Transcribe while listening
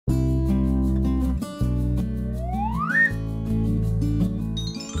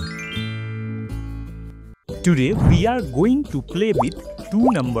Today we are going to play with two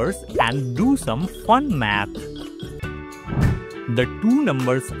numbers and do some fun math. The two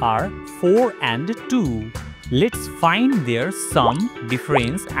numbers are 4 and 2. Let's find their sum,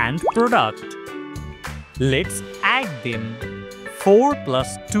 difference and product. Let's add them. 4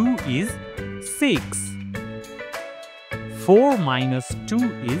 plus 2 is 6. 4 minus 2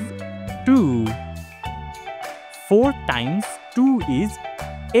 is 2. 4 times 2 is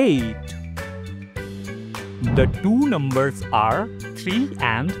 8. The two numbers are 3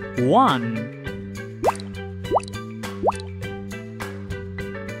 and 1.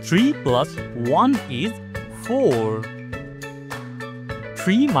 3 plus 1 is 4.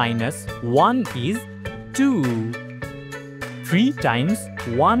 3 minus 1 is 2. 3 times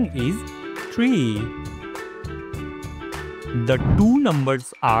 1 is 3. The two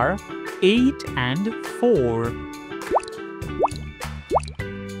numbers are 8 and 4.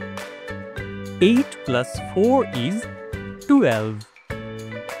 8 plus 4 is 12.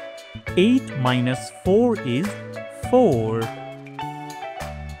 8 minus 4 is 4.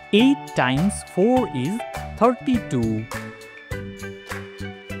 8 times 4 is 32.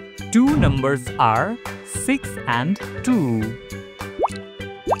 Two numbers are 6 and 2.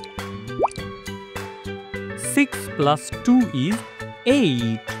 6 plus 2 is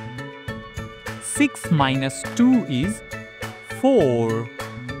 8. 6 minus 2 is 4.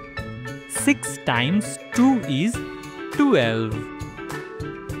 6 times 2 is 12.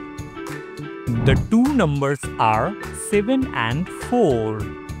 The two numbers are 7 and 4.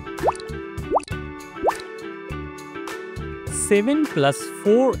 7 plus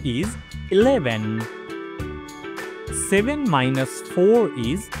 4 is 11. 7 minus 4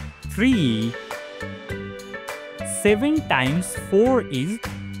 is 3. 7 times 4 is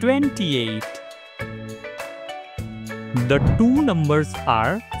 28. The two numbers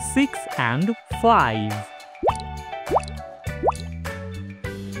are 6 and 5.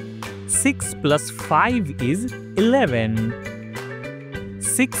 6 plus 5 is 11.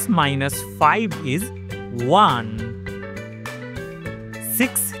 6 minus 5 is 1.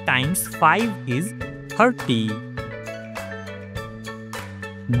 6 times 5 is 30.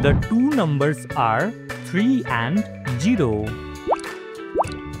 The two numbers are 3 and 0.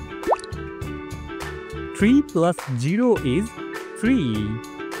 3 plus 0 is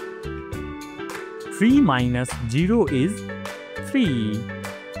 3. 3 minus 0 is 3.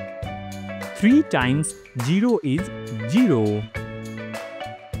 3 times 0 is 0.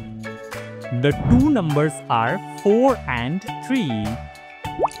 The two numbers are 4 and 3.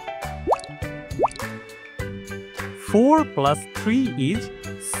 4 plus 3 is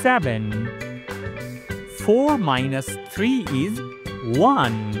 7. 4 minus 3 is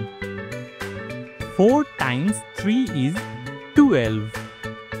 1. 4 times 3 is 12.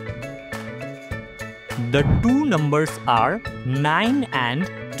 The two numbers are 9 and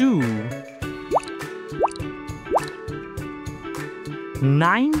 2.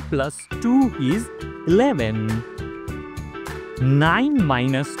 9 plus 2 is 11. 9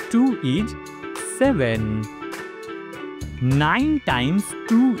 minus 2 is 7. 9 times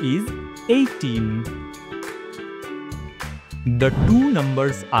 2 is 18. The two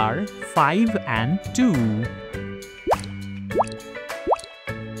numbers are 5 and 2.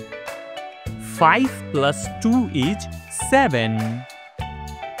 5 plus 2 is 7.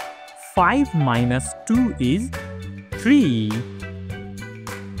 5 minus 2 is 3.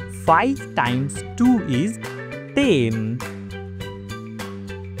 5 times 2 is 10.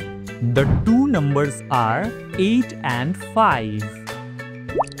 The two numbers are 8 and 5.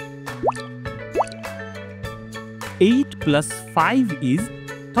 8 plus 5 is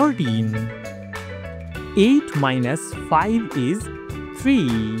 13. 8 minus 5 is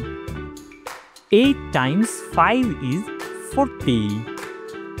 3. 8 times 5 is 40.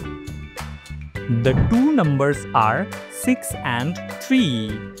 The two numbers are 6 and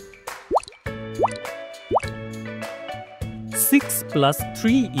 3. 6 plus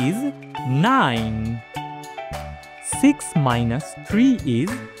 3 is 9. 6 minus 3 is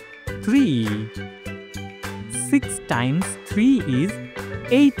 3. 6 times 3 is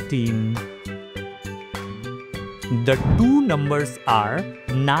 18. The two numbers are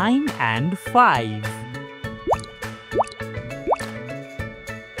 9 and 5.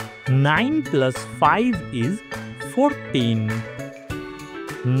 9 plus 5 is 14.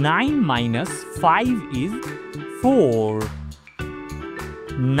 9 minus 5 is 4.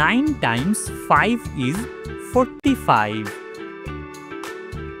 9 times 5 is 45.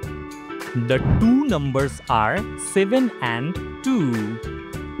 The two numbers are 7 and 2.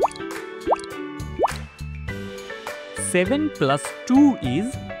 7 plus 2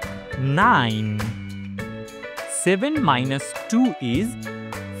 is 9. 7 minus 2 is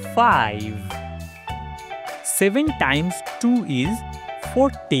 5. 7 times 2 is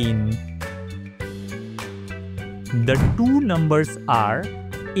 14. The two numbers are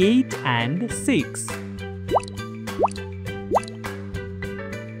 8 and 6.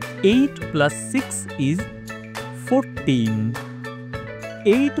 8 plus 6 is 14.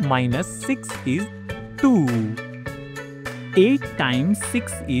 8 minus 6 is 2. 8 times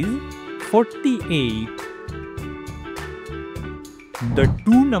 6 is 48. The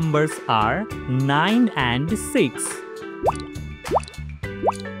two numbers are 9 and 6.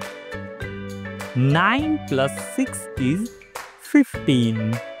 9 plus 6 is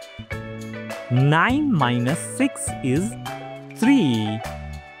 15. 9 minus 6 is 3.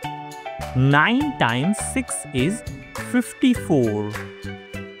 9 times 6 is 54.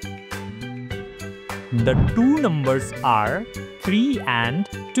 The two numbers are 3 and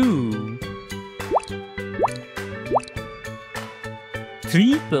 2.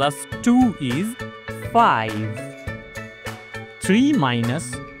 3 plus 2 is 5. 3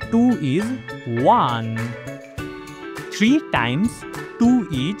 minus 2 is 1. 3 times 2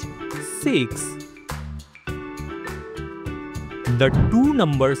 is 6. The two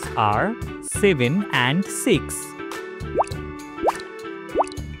numbers are 7 and 6.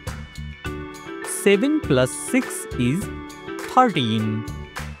 7 plus 6 is 13.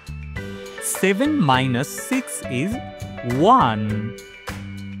 7 minus 6 is 1.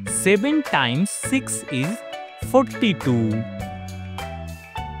 7 times 6 is 42.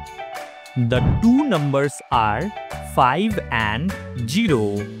 The two numbers are 5 and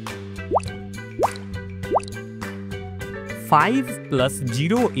 0. 5 plus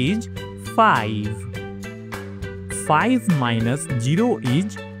 0 is 5. 5 minus 0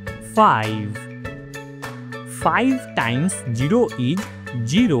 is 5. 5 times 0 is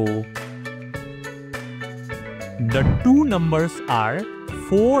 0. The two numbers are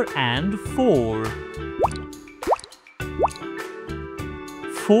 4 and 4.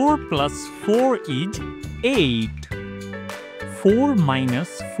 4 plus 4 is 8. 4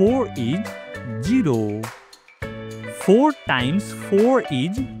 minus 4 is 0. 4 times 4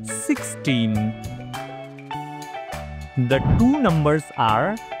 is 16. The two numbers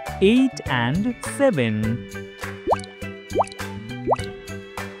are 8 and 7.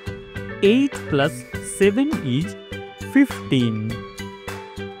 8 plus 7 is 15.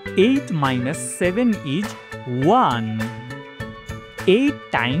 8 minus 7 is 1. 8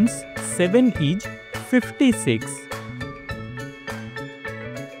 times 7 is 56.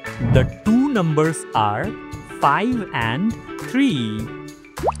 The two numbers are 5 and 3.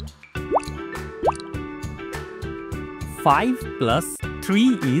 5 plus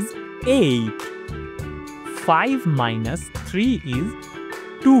 3 is 8. 5 minus 3 is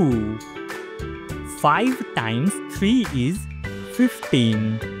 2. 5 times 3 is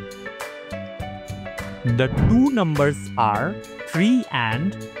 15. The two numbers are 3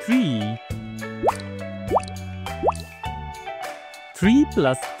 and 3. 3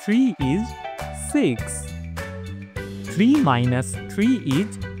 plus 3 is 6. 3 minus 3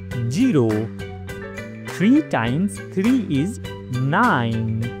 is 0. 3 times 3 is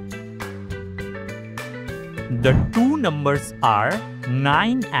 9. The two numbers are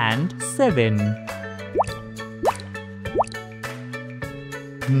 9 and 7.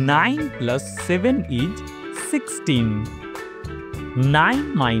 9 plus 7 is 16.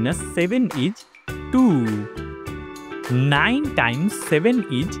 9 minus 7 is 2. 9 times 7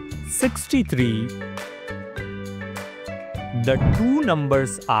 is 63. The two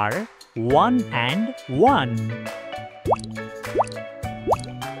numbers are 1 and 1.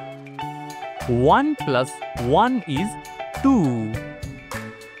 1 plus 1 is 2.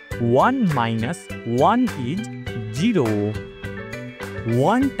 1 minus 1 is 0.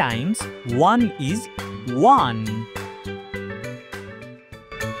 1 times 1 is 1.